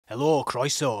Hello,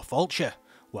 Croeso, Fulcher.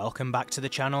 Welcome back to the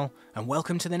channel, and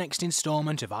welcome to the next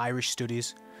instalment of Irish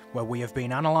Studies, where we have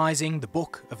been analysing the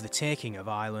Book of the Taking of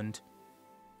Ireland.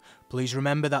 Please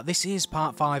remember that this is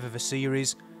part 5 of a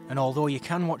series, and although you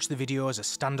can watch the video as a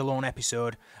standalone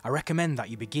episode, I recommend that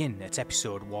you begin at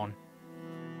episode 1.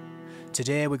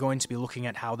 Today we're going to be looking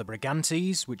at how the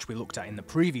Brigantes, which we looked at in the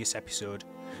previous episode,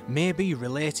 may be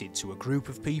related to a group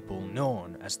of people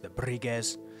known as the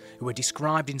Briges, who are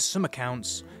described in some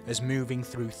accounts as moving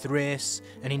through Thrace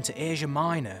and into Asia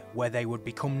Minor, where they would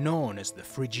become known as the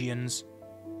Phrygians.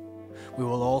 We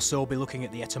will also be looking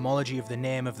at the etymology of the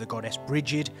name of the goddess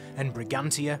Brigid and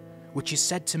Brigantia, which is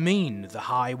said to mean the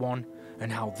High One,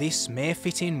 and how this may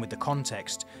fit in with the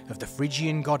context of the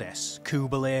Phrygian goddess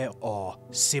Cybele or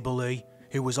Cybele,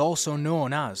 who was also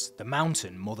known as the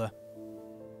Mountain Mother.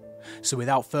 So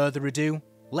without further ado,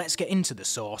 let's get into the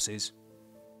sources.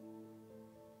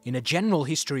 In A General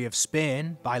History of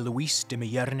Spain by Luis de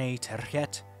Mierne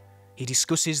Terchet, he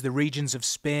discusses the regions of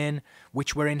Spain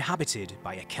which were inhabited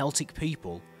by a Celtic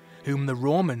people whom the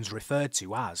Romans referred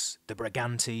to as the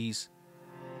Brigantes.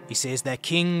 He says their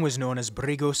king was known as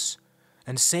Brigus,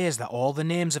 and says that all the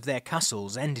names of their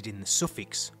castles ended in the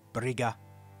suffix Briga.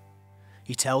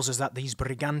 He tells us that these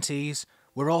Brigantes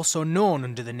were also known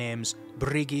under the names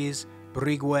Brigies,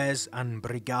 Brigues and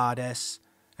Brigades,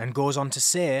 and goes on to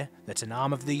say that an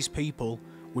arm of these people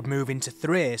would move into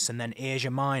Thrace and then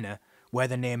Asia Minor, where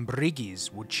the name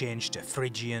Brigies would change to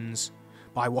Phrygians,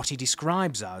 by what he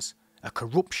describes as a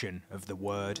corruption of the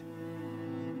word.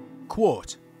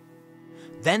 Quote,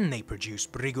 "Then they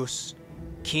produced Brigus,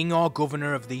 king or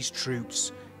governor of these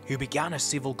troops, who began a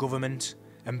civil government,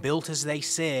 and built, as they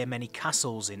say, many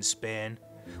castles in Spain,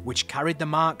 which carried the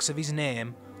marks of his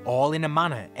name, all in a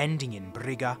manner ending in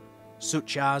Briga,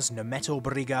 such as Nemeto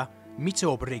Briga,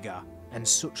 Mito Briga, and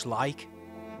such like.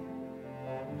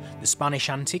 The Spanish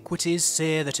antiquities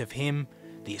say that of him,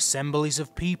 the assemblies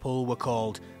of people were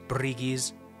called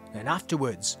Brigies, and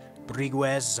afterwards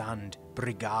Brigues and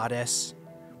Brigades,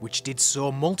 which did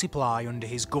so multiply under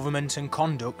his government and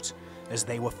conduct, as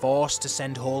they were forced to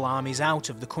send whole armies out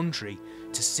of the country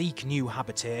to seek new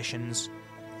habitations,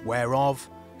 whereof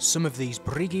some of these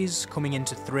Brigies coming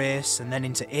into Thrace and then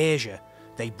into Asia,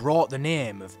 they brought the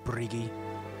name of Brigi,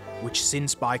 which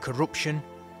since by corruption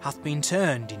hath been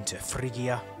turned into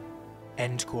Phrygia."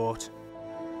 End quote.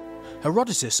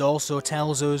 Herodotus also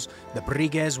tells us the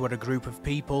Briges were a group of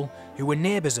people who were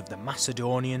neighbours of the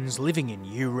Macedonians living in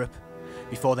Europe,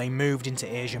 before they moved into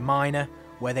Asia Minor,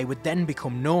 where they would then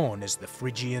become known as the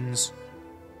Phrygians.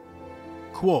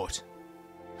 Quote,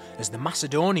 "As the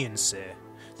Macedonians say,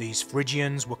 these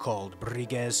Phrygians were called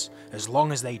Briges as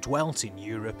long as they dwelt in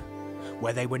Europe,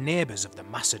 where they were neighbours of the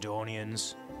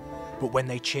Macedonians. But when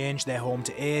they changed their home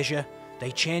to Asia,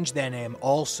 they changed their name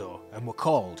also and were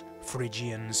called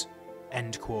Phrygians."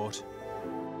 End quote.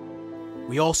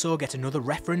 We also get another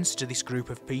reference to this group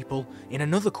of people in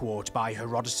another quote by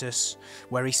Herodotus,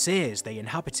 where he says they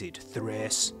inhabited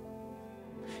Thrace.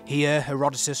 Here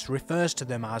Herodotus refers to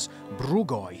them as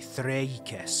Brugoi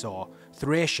Thraikes or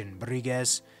Thracian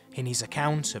Briges in his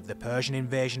account of the Persian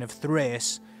invasion of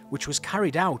Thrace, which was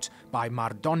carried out by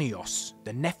Mardonios,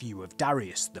 the nephew of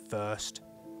Darius I.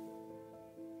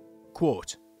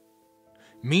 Quote,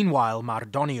 "Meanwhile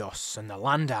Mardonios and the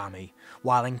land army,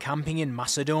 while encamping in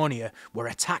Macedonia, were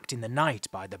attacked in the night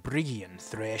by the Brigian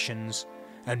Thracians,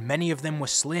 and many of them were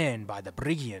slain by the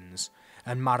Brigians,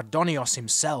 and Mardonios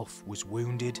himself was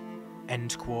wounded."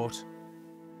 End quote.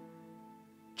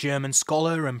 German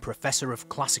scholar and professor of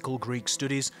classical Greek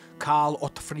studies Karl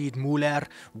Ottfried Müller,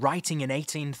 writing in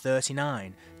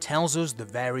 1839, tells us the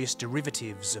various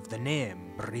derivatives of the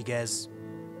name Briges.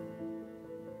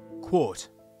 Quote,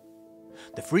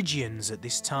 "The Phrygians at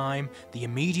this time, the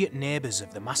immediate neighbours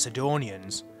of the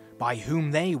Macedonians, by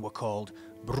whom they were called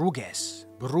Bruges,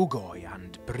 Brugoi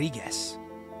and Briges.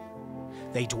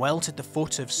 They dwelt at the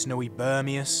foot of snowy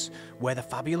Bermius, where the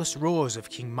fabulous rose of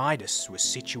King Midas was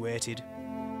situated.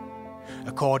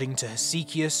 According to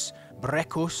Hesychius,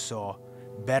 Brecus or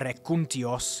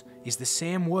Berecuntios is the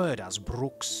same word as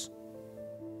Brux.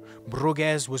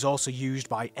 Bruges was also used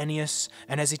by Ennius,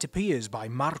 and as it appears by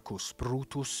Marcus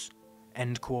Brutus."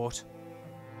 End quote.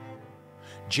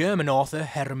 German author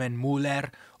Hermann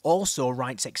Müller also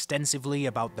writes extensively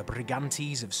about the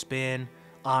Brigantes of Spain,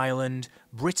 Ireland,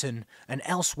 Britain and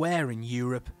elsewhere in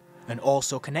Europe, and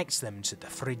also connects them to the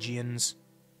Phrygians.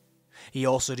 He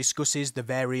also discusses the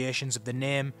variations of the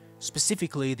name,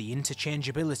 specifically the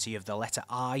interchangeability of the letter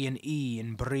I and E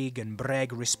in Brigue and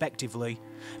Breg respectively,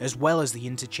 as well as the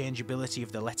interchangeability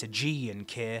of the letter G and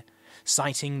K,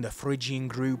 citing the Phrygian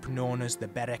group known as the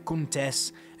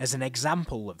Brigantes as an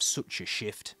example of such a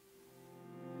shift.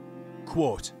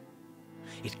 Quote,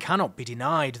 "It cannot be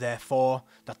denied, therefore,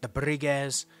 that the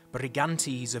Briges,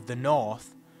 Brigantes of the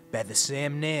north bear the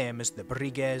same name as the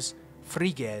Briges,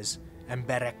 Phryges, and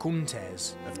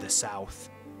Brigantes of the south."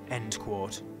 End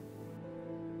quote.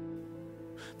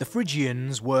 The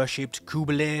Phrygians worshipped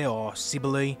Cybele or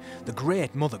Cybele, the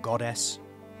great mother goddess.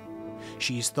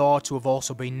 She is thought to have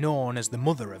also been known as the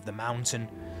mother of the mountain,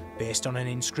 based on an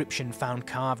inscription found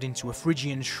carved into a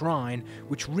Phrygian shrine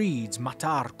which reads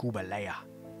Matar Cybelea.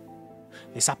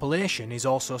 This appellation is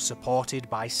also supported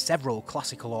by several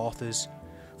classical authors.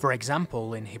 For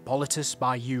example, in Hippolytus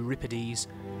by Euripides,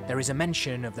 there is a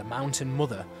mention of the mountain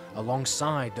mother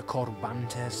alongside the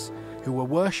Brigantes, who were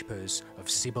worshippers of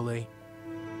Cybele.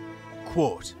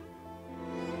 Quote,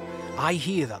 "I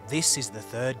hear that this is the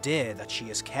third day that she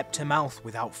has kept her mouth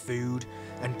without food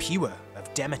and pure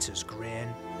of Demeter's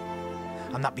grain,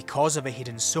 and that because of a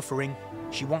hidden suffering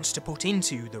she wants to put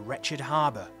into the wretched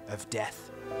harbour of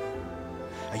death.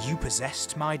 Are you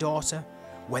possessed, my daughter?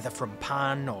 Whether from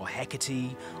Pan or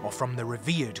Hecate, or from the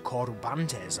revered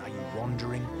Brigantes are you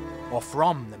wandering, or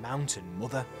from the mountain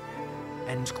mother?"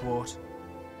 End quote.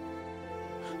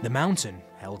 The mountain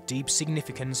held deep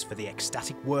significance for the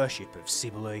ecstatic worship of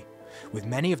Cybele, with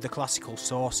many of the classical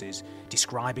sources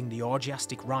describing the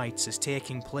orgiastic rites as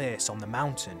taking place on the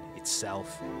mountain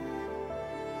itself.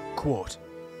 Quote,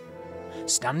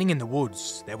 "Standing in the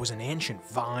woods, there was an ancient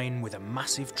vine with a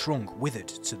massive trunk withered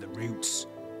to the roots.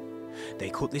 They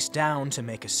cut this down to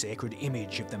make a sacred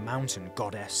image of the mountain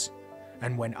goddess,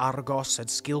 and when Argos had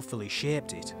skillfully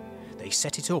shaped it, they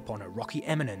set it up on a rocky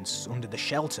eminence under the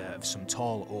shelter of some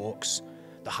tall oaks,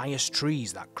 the highest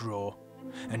trees that grow,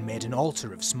 and made an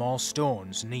altar of small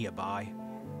stones nearby.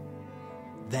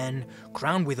 Then,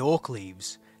 crowned with oak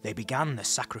leaves, they began the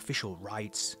sacrificial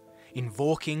rites,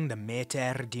 invoking the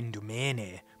Mater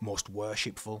d'Indumene, most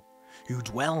worshipful, who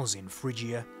dwells in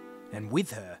Phrygia, and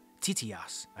with her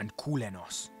Titias and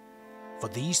Kulenos. For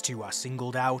these two are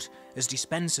singled out as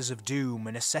dispensers of doom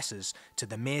and assessors to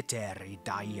the Mater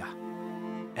Daia."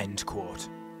 End quote.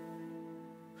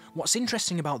 What's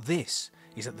interesting about this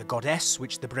is that the goddess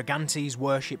which the Brigantes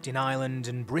worshipped in Ireland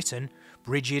and Britain,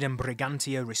 Brigid and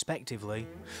Brigantia respectively,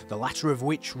 the latter of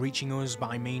which reaching us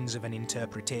by means of an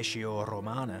interpretatio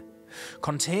romana,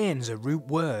 contains a root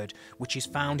word which is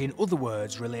found in other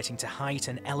words relating to height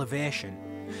and elevation,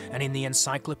 and in the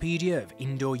Encyclopedia of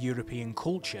Indo European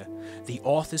Culture, the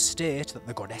authors state that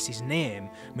the goddess's name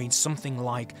means something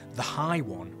like the High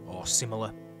One or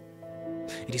similar.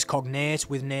 It is cognate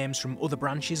with names from other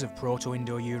branches of Proto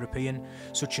Indo European,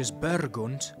 such as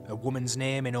Burgunt, a woman's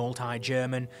name in Old High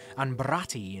German, and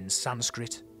Brati in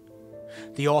Sanskrit.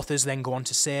 The authors then go on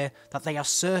to say that they are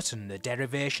certain the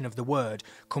derivation of the word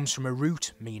comes from a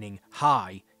root meaning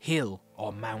high, hill,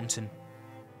 or mountain.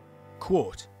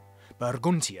 Quote,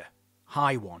 "Birgantia,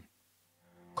 High One.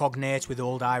 Cognate with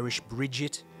Old Irish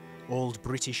Brigid, Old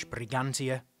British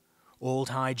Brigantia, Old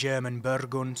High German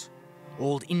Burgunt,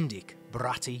 Old Indic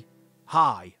Brati,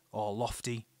 high or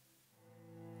lofty.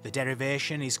 The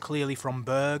derivation is clearly from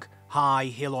berg, high,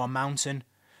 hill or mountain,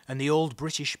 and the Old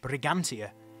British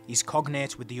Brigantia is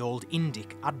cognate with the Old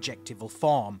Indic adjectival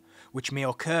form, which may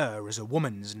occur as a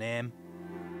woman's name.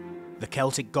 The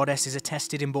Celtic goddess is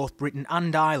attested in both Britain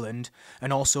and Ireland,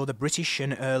 and also the British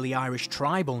and early Irish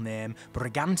tribal name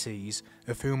Brigantes,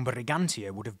 of whom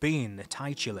Brigantia would have been the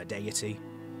titular deity."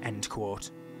 End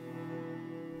quote.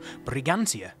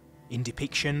 Brigantia, in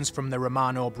depictions from the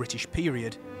Romano-British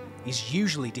period, is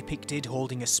usually depicted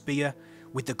holding a spear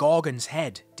with the Gorgon's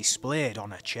head displayed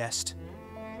on her chest.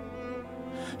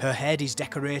 Her head is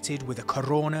decorated with a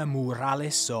corona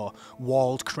muralis or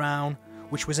walled crown,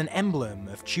 which was an emblem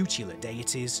of tutelar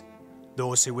deities,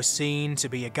 those who were seen to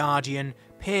be a guardian,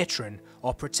 patron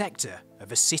or protector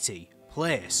of a city,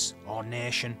 place or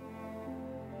nation.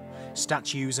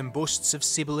 Statues and busts of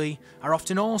Cybele are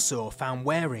often also found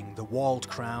wearing the walled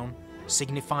crown,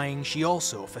 signifying she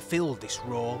also fulfilled this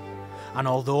role, and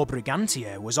although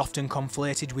Brigantia was often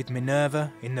conflated with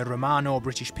Minerva in the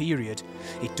Romano-British period,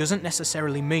 it doesn't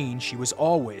necessarily mean she was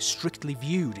always strictly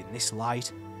viewed in this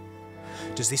light.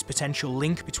 Does this potential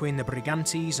link between the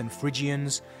Brigantes and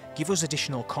Phrygians give us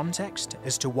additional context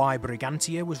as to why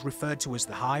Brigantia was referred to as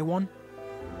the High One?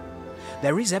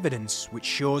 There is evidence which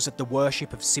shows that the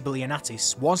worship of Cybele and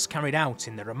Attis was carried out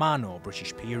in the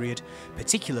Romano-British period,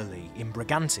 particularly in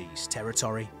Brigantes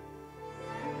territory.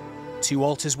 Two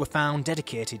altars were found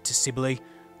dedicated to Cybele,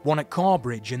 one at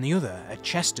Corbridge and the other at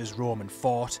Chester's Roman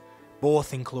fort,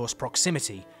 both in close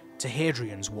proximity to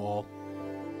Hadrian's Wall.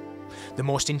 The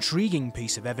most intriguing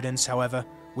piece of evidence, however,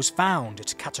 was found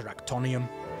at Cataractonium,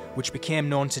 which became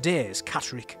known today as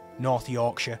Catterick, North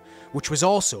Yorkshire, which was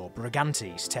also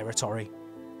Brigantes territory.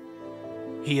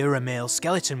 Here a male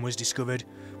skeleton was discovered,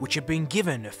 which had been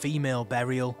given a female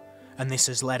burial, and this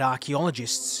has led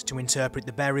archaeologists to interpret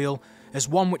the burial as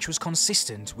one which was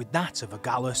consistent with that of a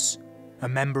Gallus, a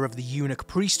member of the eunuch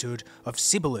priesthood of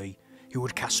Cybele, who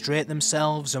would castrate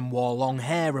themselves and wore long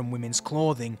hair and women's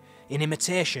clothing in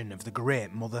imitation of the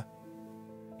Great Mother.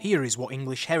 Here is what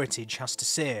English Heritage has to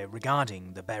say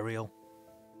regarding the burial.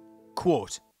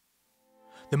 Quote,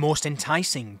 "The most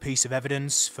enticing piece of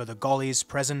evidence for the Gaulish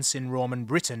presence in Roman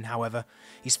Britain, however,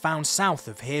 is found south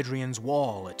of Hadrian's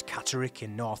Wall at Catterick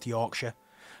in North Yorkshire,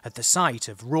 at the site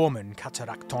of Roman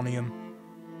Cataractonium.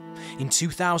 In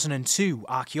 2002,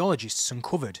 archaeologists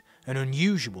uncovered an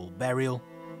unusual burial.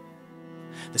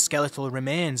 The skeletal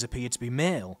remains appeared to be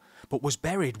male, but was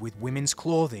buried with women's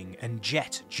clothing and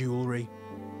jet jewellery.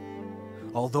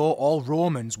 Although all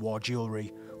Romans wore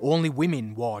jewellery, only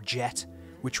women wore jet,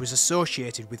 which was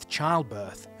associated with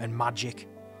childbirth and magic.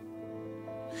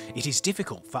 It is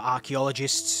difficult for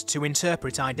archaeologists to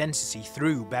interpret identity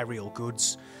through burial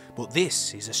goods, but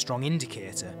this is a strong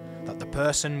indicator that the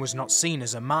person was not seen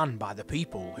as a man by the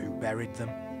people who buried them.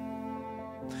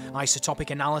 Isotopic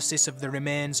analysis of the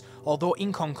remains, although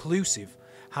inconclusive,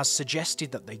 has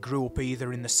suggested that they grew up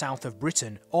either in the south of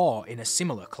Britain or in a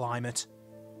similar climate.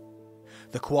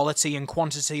 The quality and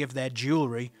quantity of their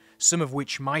jewellery, some of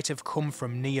which might have come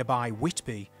from nearby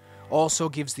Whitby, also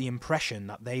gives the impression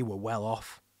that they were well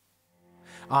off.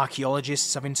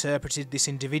 Archaeologists have interpreted this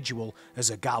individual as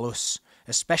a Gallus,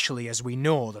 especially as we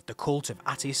know that the cult of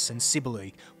Attis and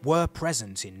Cybele were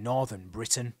present in northern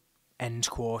Britain." End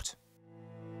quote.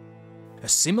 A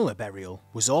similar burial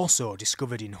was also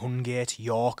discovered in Hungate,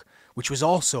 York, which was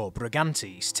also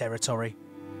Brigantes territory.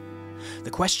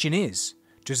 The question is,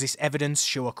 does this evidence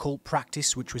show a cult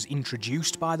practice which was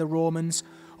introduced by the Romans,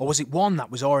 or was it one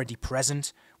that was already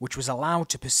present, which was allowed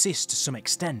to persist to some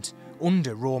extent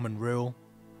under Roman rule?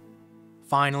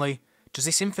 Finally, does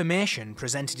this information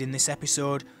presented in this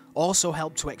episode also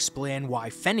help to explain why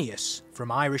Phineas,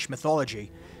 from Irish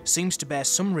mythology, seems to bear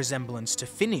some resemblance to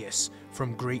Phineas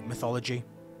from Greek mythology?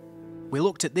 We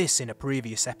looked at this in a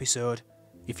previous episode.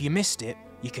 If you missed it,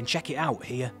 you can check it out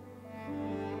here.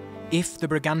 If the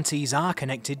Brigantes are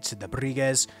connected to the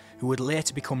Brigues, who would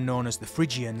later become known as the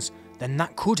Phrygians, then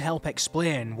that could help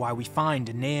explain why we find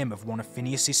a name of one of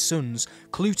Phineas' sons,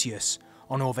 Clutius,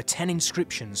 on over 10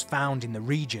 inscriptions found in the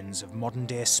regions of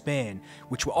modern-day Spain,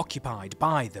 which were occupied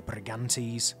by the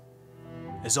Brigantes.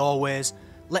 As always,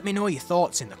 let me know your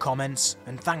thoughts in the comments,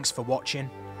 and thanks for watching.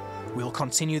 We'll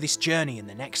continue this journey in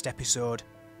the next episode.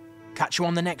 Catch you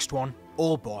on the next one.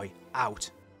 Old Boy out.